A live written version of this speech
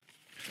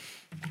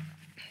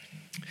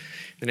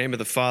In the name of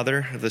the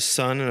Father, of the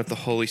Son, and of the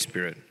Holy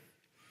Spirit.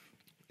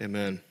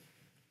 Amen.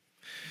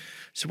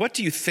 So what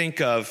do you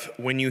think of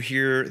when you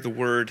hear the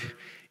word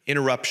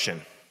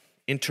interruption?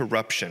 I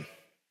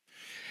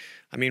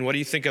mean, what do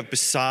you think of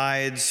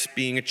besides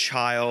being a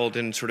child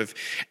and sort of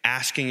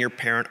asking your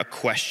parent a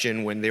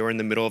question when they were in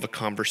the middle of a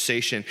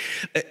conversation?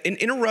 An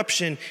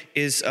interruption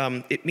is,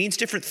 it means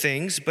different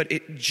things, but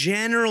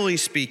generally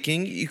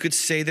speaking, you could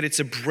say that it's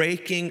a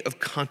breaking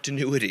of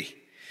continuity.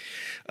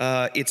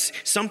 It's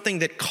something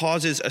that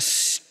causes a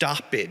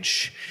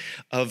stoppage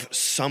of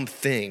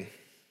something.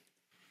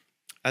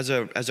 As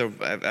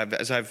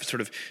I've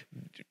sort of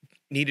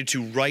needed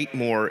to write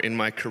more in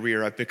my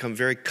career, I've become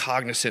very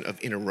cognizant of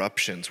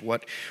interruptions.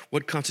 What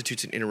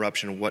constitutes an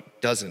interruption and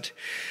what doesn't?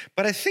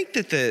 But I think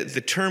that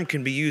the term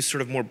can be used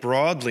sort of more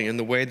broadly in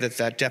the way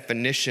that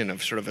definition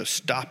of sort of a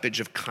stoppage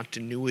of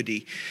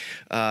continuity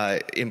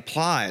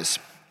implies.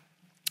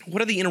 What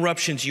are the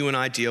interruptions you and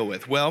I deal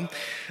with? Well,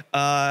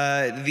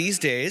 these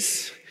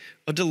days,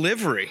 a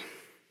delivery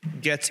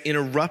gets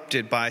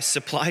interrupted by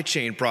supply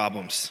chain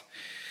problems.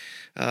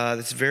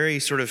 That's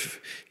very sort of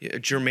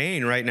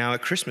germane right now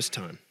at Christmas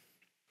time.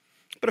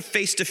 But a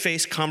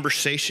face-to-face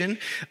conversation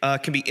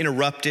can be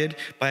interrupted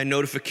by a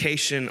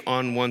notification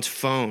on one's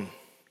phone.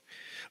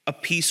 A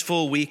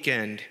peaceful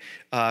weekend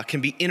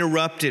can be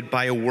interrupted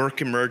by a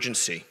work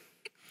emergency.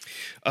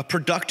 A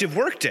productive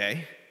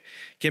workday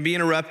can be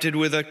interrupted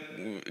with a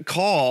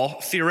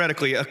call,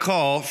 theoretically, a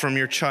call from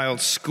your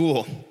child's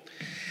school.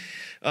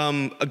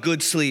 A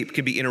good sleep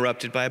can be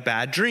interrupted by a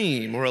bad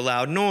dream or a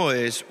loud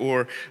noise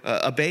or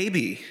a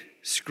baby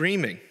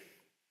screaming.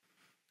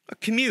 A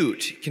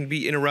commute can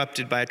be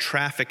interrupted by a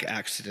traffic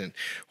accident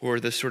or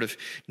the sort of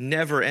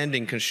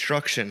never-ending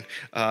construction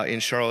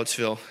in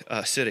Charlottesville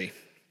City.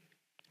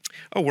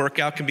 A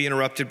workout can be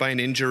interrupted by an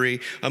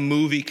injury. A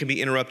movie can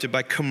be interrupted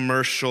by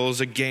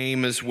commercials, a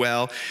game as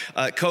well.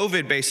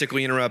 COVID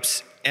basically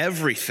interrupts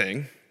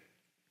everything.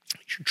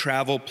 Your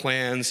travel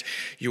plans,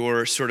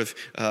 your sort of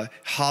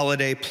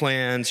holiday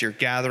plans, your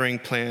gathering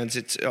plans.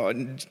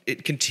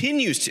 It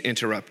continues to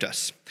interrupt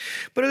us.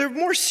 But are there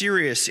more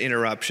serious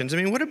interruptions? I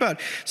mean, what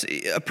about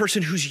a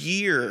person whose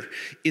year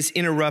is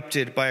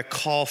interrupted by a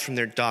call from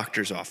their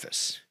doctor's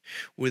office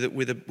with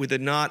a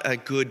not a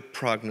good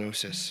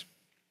prognosis?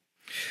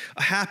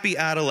 A happy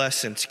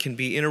adolescence can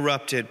be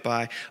interrupted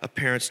by a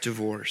parent's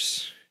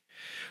divorce.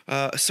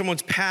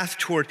 Someone's path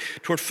toward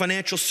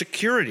financial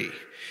security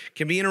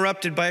can be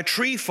interrupted by a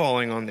tree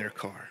falling on their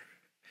car.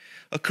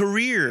 A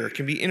career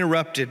can be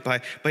interrupted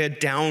by a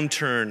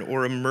downturn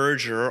or a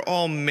merger or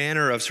all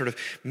manner of sort of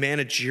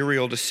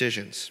managerial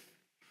decisions.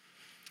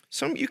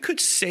 You could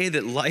say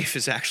that life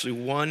is actually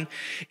one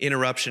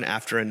interruption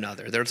after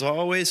another. There's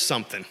always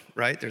something,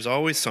 right? There's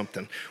always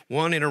something.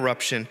 One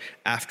interruption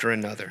after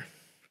another.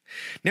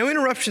 Now,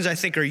 interruptions, I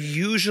think, are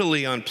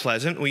usually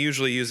unpleasant. We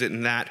usually use it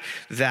in that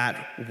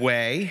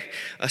way,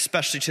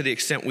 especially to the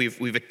extent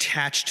we've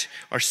attached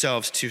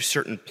ourselves to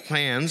certain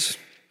plans.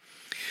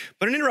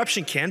 But an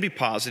interruption can be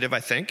positive,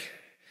 I think.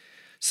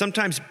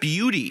 Sometimes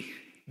beauty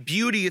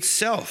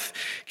itself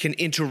can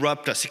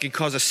interrupt us. It can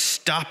cause a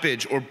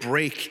stoppage or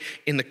break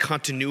in the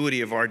continuity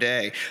of our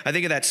day. I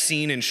think of that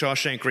scene in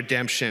Shawshank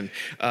Redemption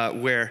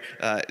where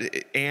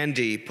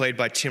Andy, played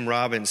by Tim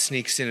Robbins,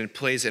 sneaks in and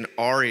plays an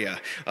aria,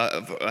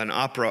 an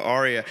opera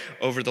aria,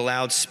 over the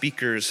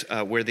loudspeakers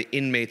where the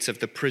inmates of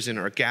the prison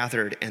are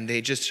gathered, and they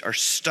just are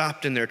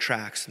stopped in their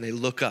tracks, and they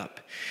look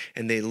up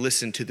and they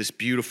listen to this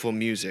beautiful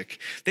music.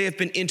 They have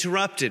been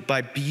interrupted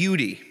by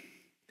beauty.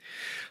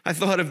 I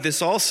thought of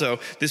this also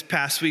this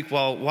past week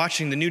while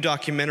watching the new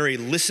documentary,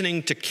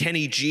 Listening to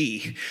Kenny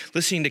G.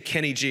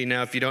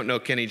 Now, if you don't know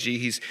Kenny G,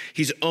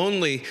 he's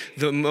only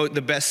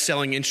the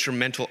best-selling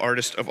instrumental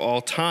artist of all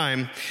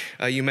time.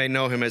 You may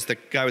know him as the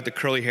guy with the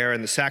curly hair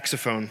and the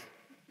saxophone.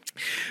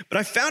 But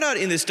I found out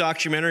in this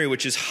documentary,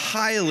 which is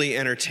highly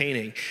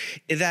entertaining,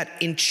 that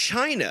in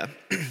China,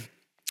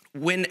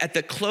 when at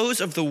the close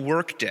of the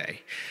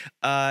workday,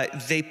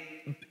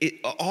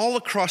 all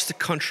across the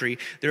country,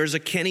 there's a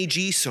Kenny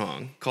G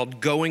song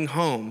called Going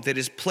Home that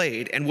is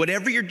played. And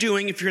whatever you're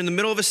doing, if you're in the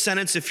middle of a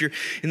sentence, if you're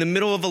in the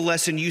middle of a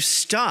lesson, you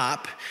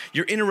stop,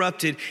 you're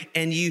interrupted,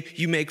 and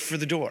you make for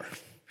the door.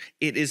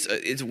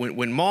 It's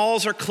when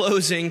malls are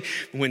closing,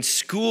 when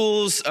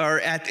schools are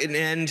at an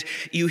end,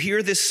 you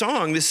hear this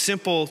song, this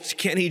simple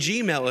Kenny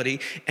G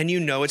melody, and you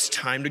know it's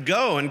time to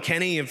go. And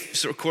Kenny,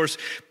 of course,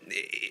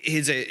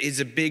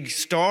 is a big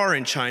star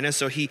in China,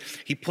 so he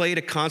played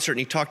a concert and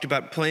he talked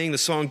about playing the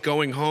song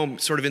Going Home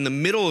sort of in the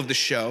middle of the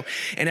show,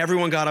 and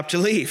everyone got up to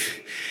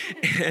leave.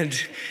 And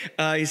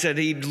he said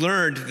he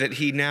learned that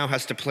he now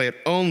has to play it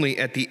only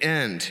at the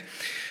end.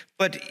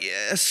 But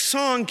a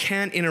song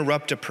can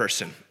interrupt a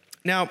person.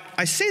 Now,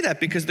 I say that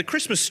because the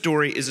Christmas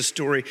story is a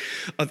story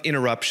of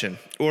interruption,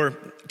 or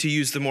to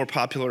use the more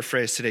popular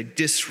phrase today,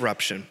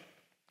 disruption.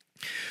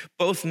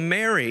 Both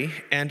Mary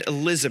and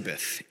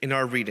Elizabeth in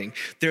our reading,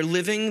 they're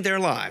living their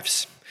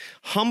lives,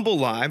 humble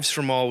lives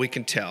from all we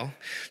can tell,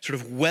 sort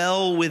of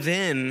well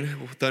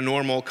within the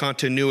normal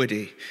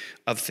continuity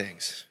of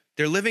things.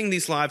 They're living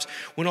these lives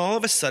when all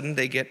of a sudden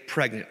they get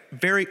pregnant,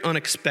 very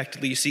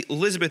unexpectedly. You see,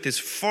 Elizabeth is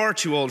far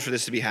too old for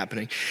this to be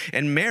happening,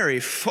 and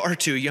Mary far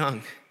too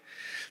young.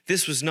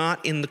 This was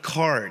not in the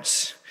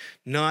cards,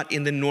 not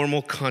in the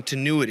normal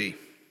continuity.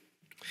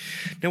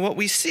 Now, what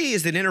we see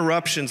is that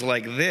interruptions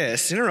like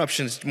this,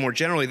 interruptions more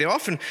generally, they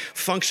often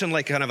function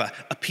like kind of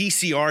a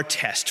PCR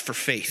test for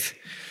faith.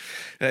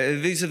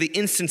 These are the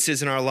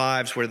instances in our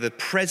lives where the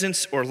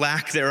presence or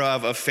lack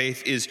thereof of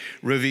faith is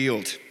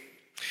revealed.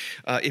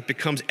 It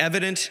becomes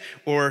evident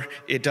or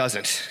it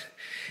doesn't.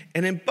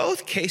 And in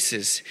both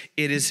cases,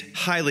 it is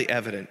highly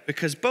evident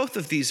because both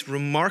of these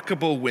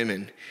remarkable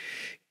women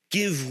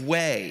give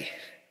way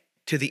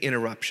to the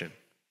interruption.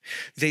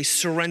 They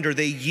surrender,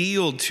 they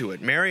yield to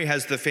it. Mary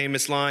has the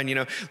famous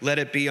line, let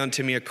it be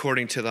unto me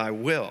according to thy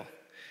will.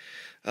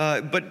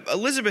 But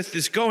Elizabeth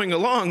is going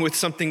along with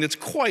something that's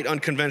quite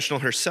unconventional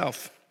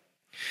herself.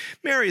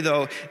 Mary,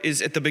 though,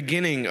 is at the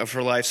beginning of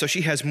her life, so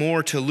she has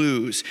more to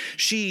lose.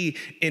 She,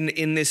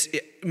 in this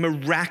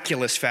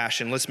miraculous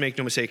fashion, let's make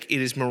no mistake,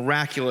 it is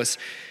miraculous,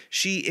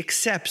 she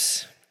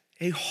accepts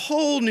a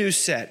whole new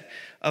set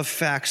of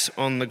facts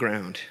on the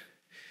ground.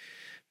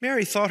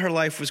 Mary thought her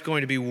life was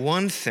going to be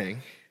one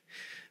thing,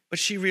 but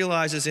she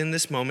realizes in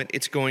this moment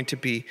it's going to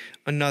be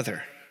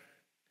another.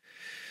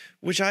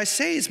 Which I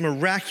say is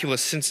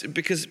miraculous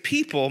because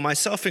people,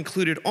 myself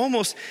included,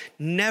 almost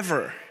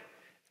never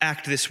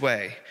act this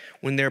way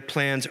when their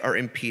plans are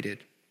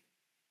impeded.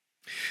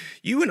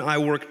 You and I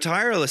work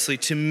tirelessly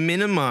to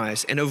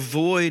minimize and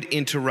avoid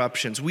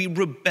interruptions. We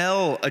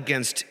rebel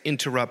against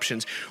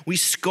interruptions. We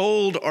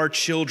scold our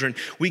children.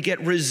 We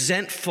get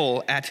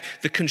resentful at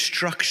the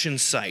construction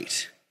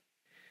site.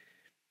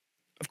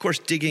 Of course,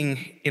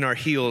 digging in our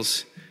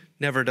heels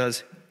never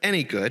does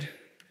any good,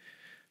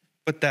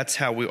 but that's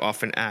how we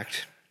often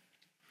act.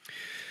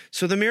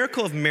 So the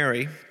miracle of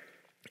Mary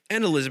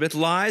and Elizabeth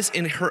lies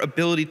in her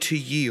ability to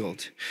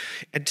yield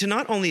and to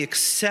not only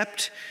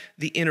accept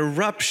the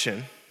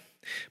interruption,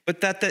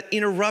 but that the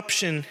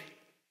interruption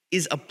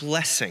is a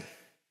blessing.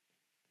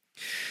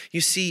 You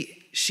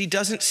see, she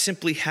doesn't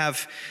simply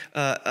sort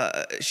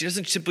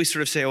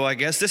of say, I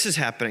guess this is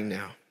happening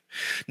now.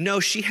 No,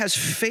 she has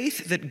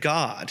faith that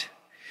God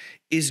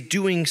is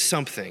doing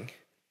something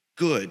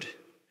good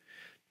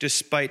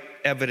despite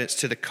evidence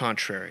to the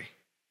contrary.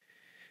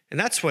 And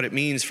that's what it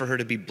means for her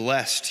to be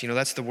blessed.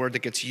 That's the word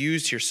that gets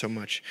used here so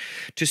much.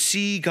 To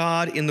see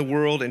God in the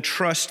world and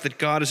trust that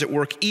God is at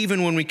work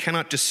even when we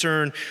cannot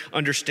discern,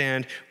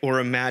 understand, or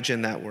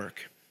imagine that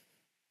work.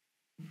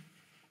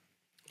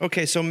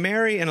 Okay, so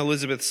Mary and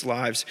Elizabeth's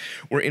lives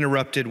were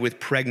interrupted with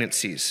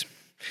pregnancies.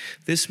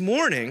 This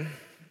morning,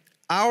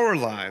 our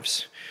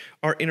lives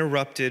are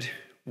interrupted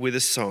with a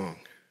song.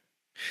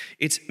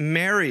 It's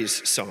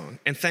Mary's song,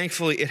 and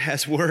thankfully it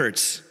has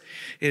words.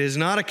 It is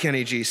not a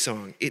Kenny G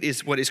song. It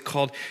is what is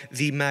called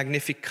the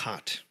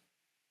Magnificat.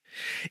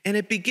 And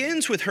it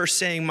begins with her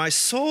saying, my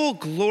soul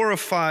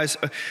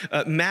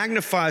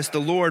magnifies the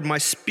Lord. My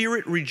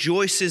spirit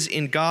rejoices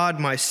in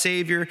God, my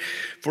Savior,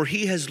 for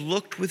he has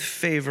looked with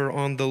favor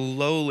on the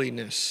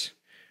lowliness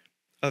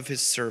of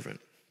his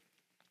servant.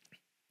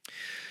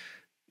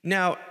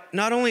 Now,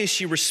 not only is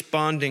she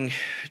responding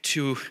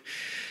to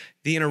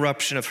the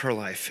interruption of her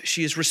life,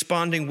 she is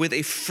responding with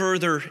a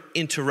further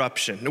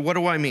interruption. Now, what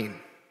do I mean?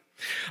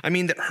 I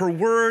mean that her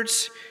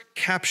words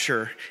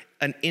capture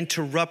an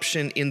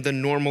interruption in the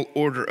normal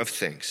order of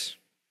things,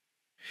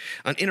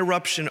 an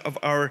interruption of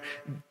our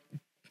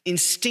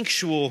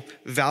instinctual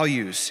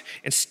values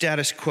and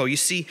status quo. You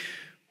see,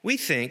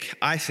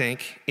 I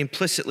think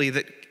implicitly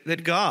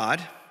that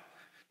God,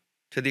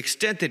 to the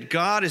extent that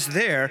God is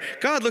there,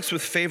 God looks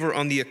with favor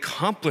on the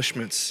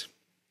accomplishments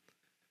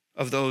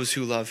of those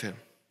who love him.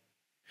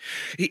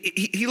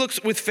 He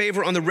looks with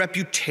favor on the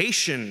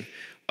reputation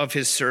of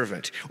his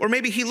servant. Or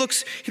maybe he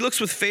looks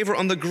with favor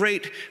on the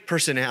great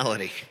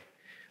personality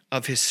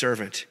of his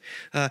servant.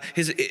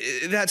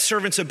 That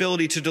servant's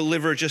ability to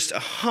deliver just a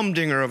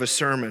humdinger of a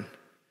sermon.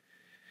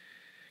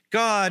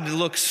 God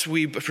looks,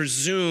 we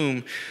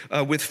presume,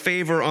 with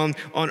favor on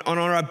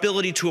our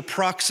ability to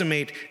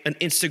approximate an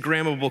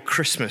Instagrammable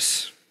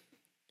Christmas.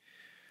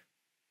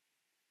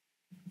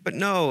 But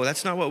no,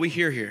 that's not what we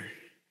hear here.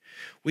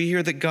 We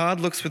hear that God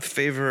looks with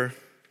favor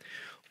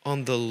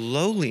on the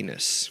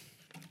lowliness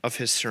of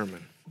his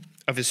servant,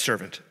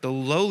 the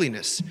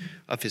lowliness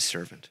of his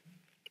servant.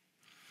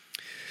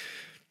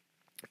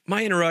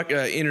 My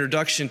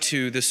introduction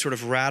to this sort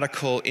of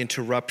radical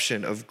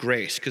interruption of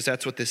grace, because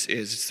that's what this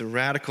is. It's the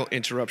radical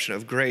interruption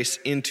of grace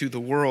into the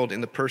world in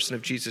the person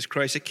of Jesus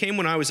Christ. It came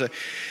when I was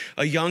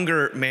a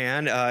younger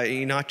man,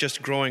 not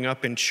just growing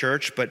up in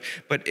church, but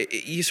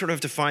you sort of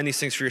have to find these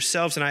things for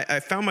yourselves. And I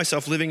found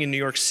myself living in New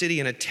York City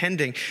and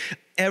attending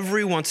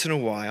every once in a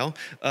while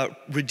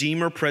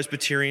Redeemer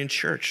Presbyterian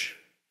Church,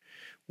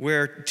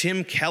 where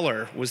Tim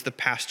Keller was the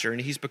pastor,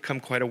 and he's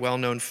become quite a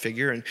well-known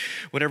figure. And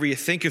whatever you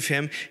think of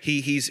him,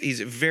 he's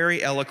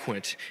very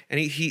eloquent. And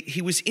he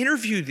was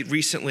interviewed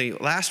recently,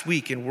 last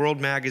week, in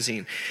World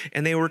Magazine,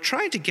 and they were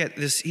trying to get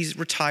this. He's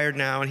retired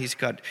now, and he's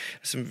got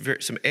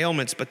some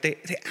ailments. But they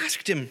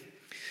asked him,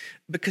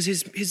 because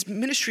his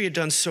ministry had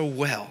done so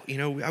well. You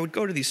know, I would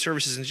go to these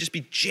services and just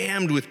be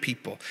jammed with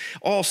people,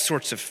 all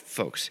sorts of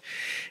folks.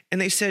 And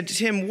they said,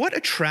 Tim, what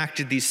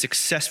attracted these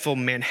successful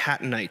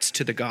Manhattanites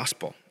to the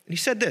gospel? And he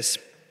said this.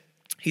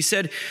 He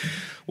said,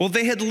 well,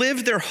 they had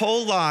lived their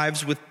whole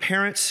lives with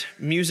parents,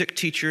 music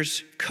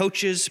teachers,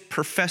 coaches,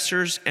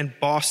 professors, and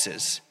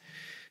bosses,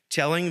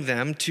 telling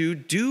them to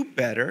do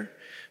better,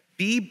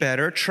 be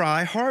better,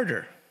 try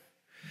harder.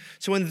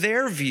 So in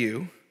their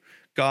view,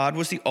 God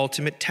was the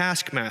ultimate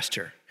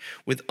taskmaster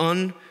with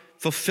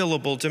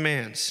unfulfillable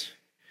demands.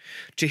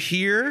 To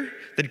hear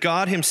that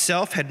God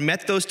himself had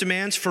met those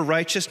demands for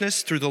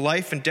righteousness through the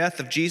life and death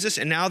of Jesus,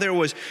 and now there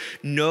was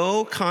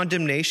no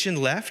condemnation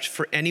left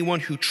for anyone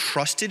who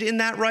trusted in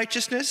that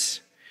righteousness,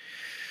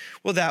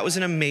 well, that was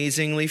an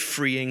amazingly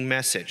freeing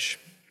message.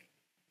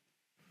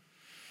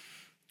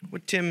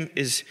 What Tim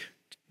is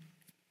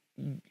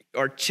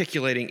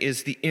articulating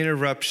is the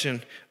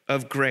interruption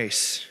of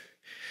grace,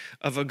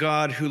 of a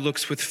God who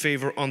looks with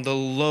favor on the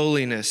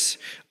lowliness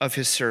of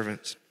his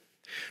servants.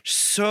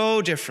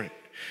 So different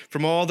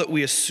from all that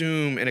we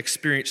assume and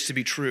experience to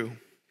be true.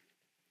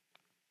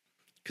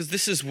 Because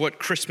this is what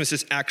Christmas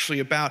is actually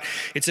about.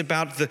 It's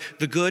about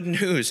the good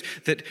news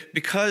that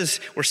because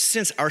or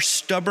since our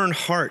stubborn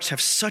hearts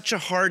have such a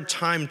hard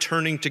time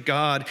turning to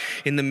God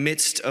in the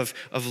midst of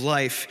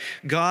life,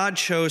 God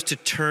chose to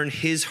turn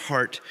his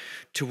heart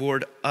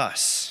toward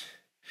us,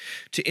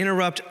 to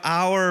interrupt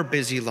our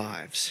busy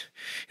lives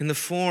in the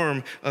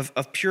form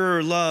of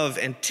pure love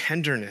and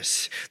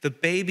tenderness. The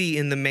baby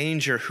in the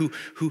manger who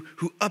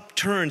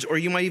upturns, or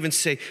you might even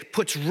say,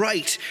 puts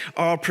right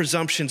our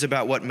presumptions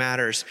about what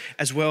matters,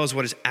 as well as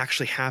what is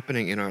actually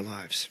happening in our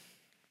lives.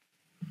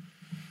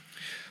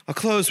 I'll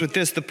close with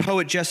this. The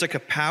poet Jessica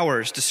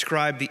Powers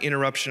described the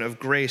interruption of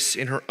grace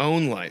in her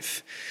own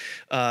life.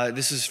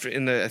 This is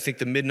in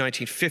the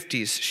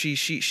mid-1950s.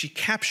 She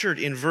captured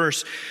in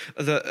verse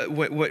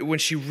when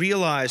she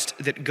realized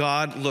that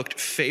God looked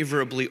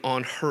favorably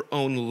on her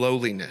own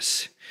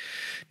lowliness.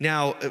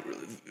 Now,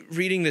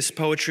 reading this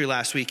poetry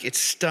last week, it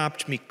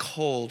stopped me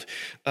cold,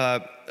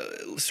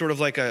 sort of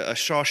like a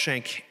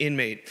Shawshank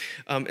inmate.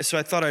 So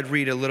I thought I'd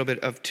read a little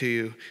bit to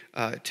you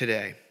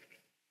today.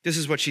 This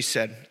is what she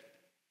said.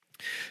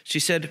 She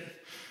said,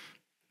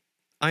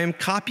 I am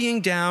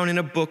copying down in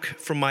a book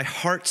from my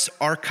heart's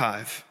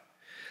archive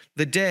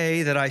the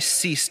day that I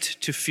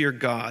ceased to fear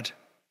God.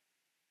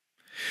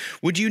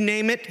 Would you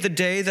name it the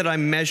day that I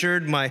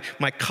measured my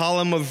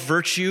column of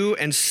virtue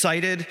and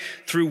cited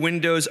through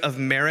windows of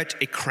merit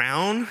a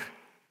crown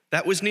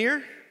that was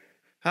near?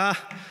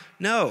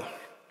 No.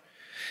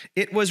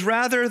 It was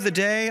rather the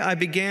day I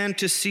began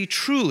to see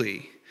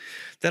truly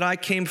that I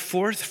came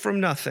forth from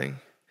nothing,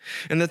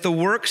 and that the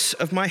works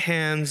of my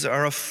hands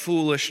are a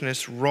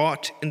foolishness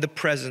wrought in the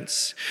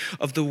presence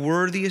of the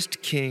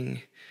worthiest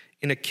king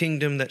in a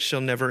kingdom that shall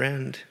never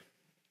end.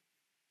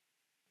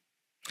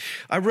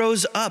 I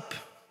rose up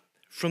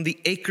from the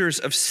acres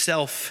of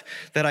self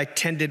that I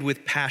tended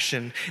with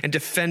passion and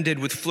defended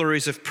with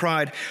flurries of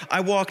pride.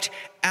 I walked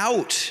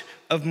out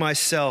of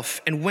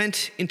myself and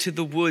went into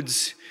the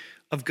woods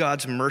of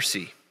God's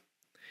mercy.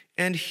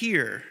 And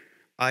here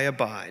I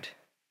abide.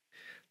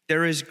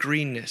 There is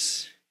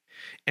greenness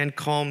and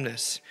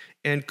calmness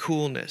and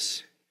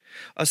coolness,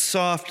 a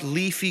soft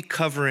leafy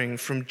covering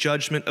from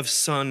judgment of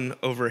sun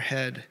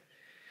overhead,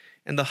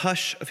 and the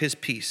hush of his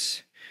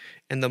peace,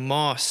 and the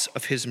moss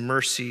of his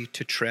mercy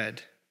to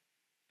tread.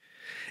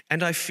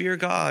 And I fear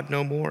God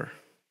no more.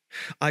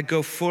 I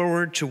go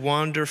forward to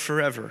wander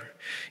forever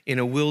in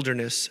a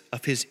wilderness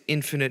of his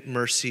infinite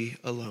mercy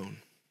alone.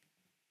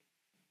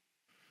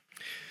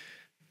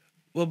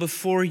 Well,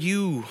 before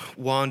you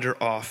wander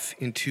off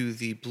into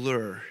the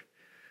blur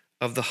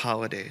of the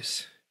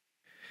holidays,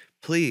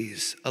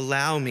 please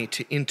allow me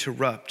to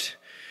interrupt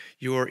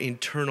your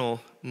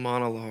internal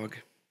monologue.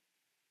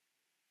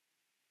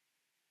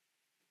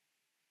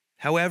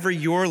 However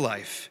your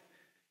life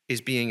is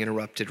being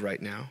interrupted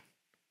right now,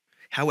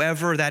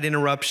 however that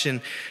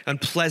interruption,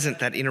 unpleasant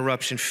that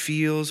interruption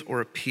feels or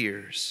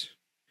appears,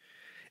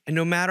 and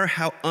no matter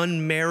how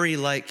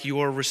unMary-like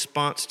your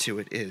response to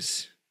it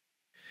is,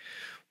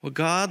 well,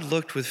 God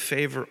looked with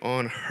favor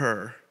on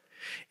her,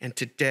 and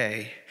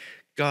today,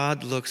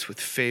 God looks with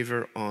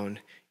favor on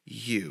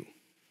you.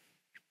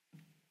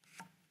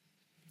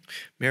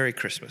 Merry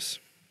Christmas.